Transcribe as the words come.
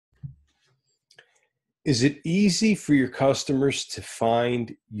Is it easy for your customers to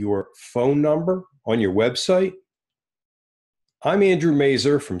find your phone number on your website? I'm Andrew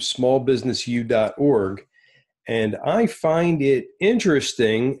Mazer from smallbusinessu.org, and I find it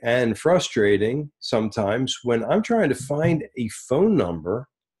interesting and frustrating sometimes when I'm trying to find a phone number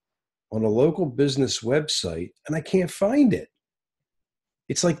on a local business website and I can't find it.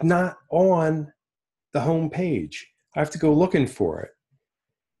 It's like not on the home page. I have to go looking for it.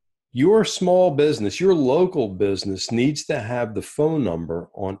 Your small business, your local business needs to have the phone number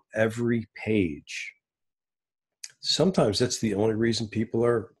on every page. Sometimes that's the only reason people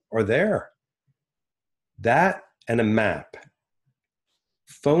are there. That and a map.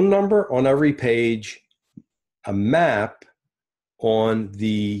 Phone number on every page, a map on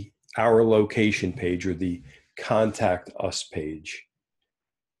the Our Location page or the Contact Us page.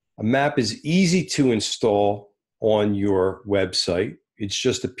 A map is easy to install on your website. It's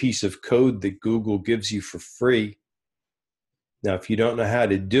just a piece of code that Google gives you for free. Now, if you don't know how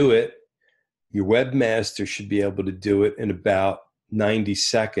to do it, your webmaster should be able to do it in about 90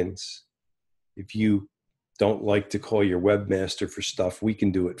 seconds. If you don't like to call your webmaster for stuff, we can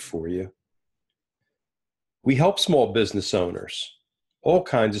do it for you. We help small business owners, all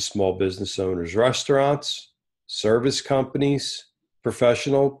kinds of small business owners, restaurants, service companies,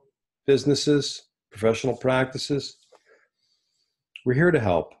 professional businesses, professional practices. We're here to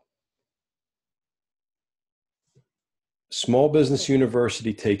help. Small Business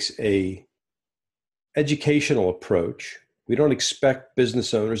University takes a educational approach. We don't expect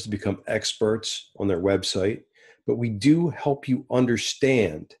business owners to become experts on their website, but we do help you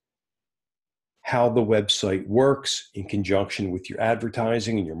understand how the website works in conjunction with your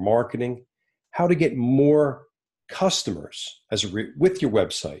advertising and your marketing, how to get more customers with your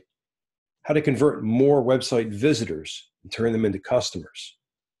website, how to convert more website visitors and turn them into customers.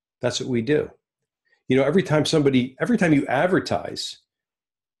 That's what we do. You know, every time you advertise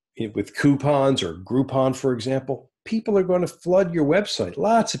with coupons or Groupon, for example, people are going to flood your website.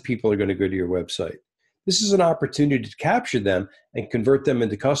 Lots of people are going to go to your website. This is an opportunity to capture them and convert them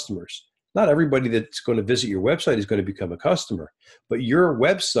into customers. Not everybody that's going to visit your website is going to become a customer, but your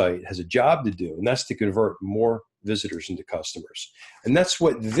website has a job to do, and that's to convert more visitors into customers. And that's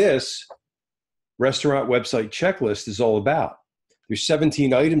what this restaurant website checklist is all about. There's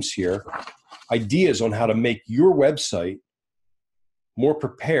 17 items here, ideas on how to make your website more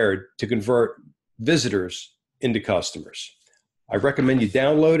prepared to convert visitors into customers. I recommend you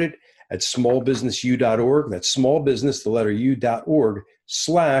download it at smallbusinessu.org. That's smallbusiness, the letter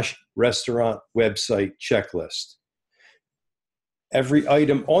u.org/restaurant website checklist. Every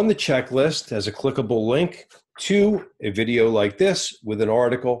item on the checklist has a clickable link to a video like this with an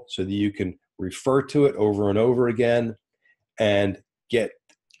article so that you can refer to it over and over again and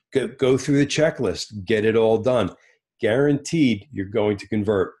go through the checklist, get it all done. Guaranteed you're going to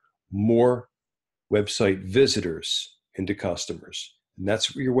convert more website visitors into customers. And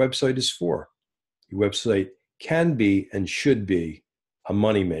that's what your website is for. Your website can be and should be a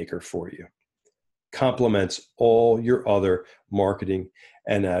moneymaker for you. Complements all your other marketing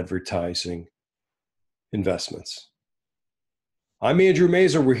and advertising investments. I'm Andrew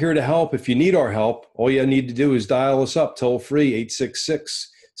Mazer. We're here to help. If you need our help, all you need to do is dial us up toll free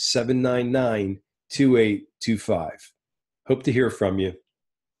 866-799-2825. Hope to hear from you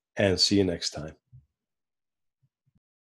and see you next time.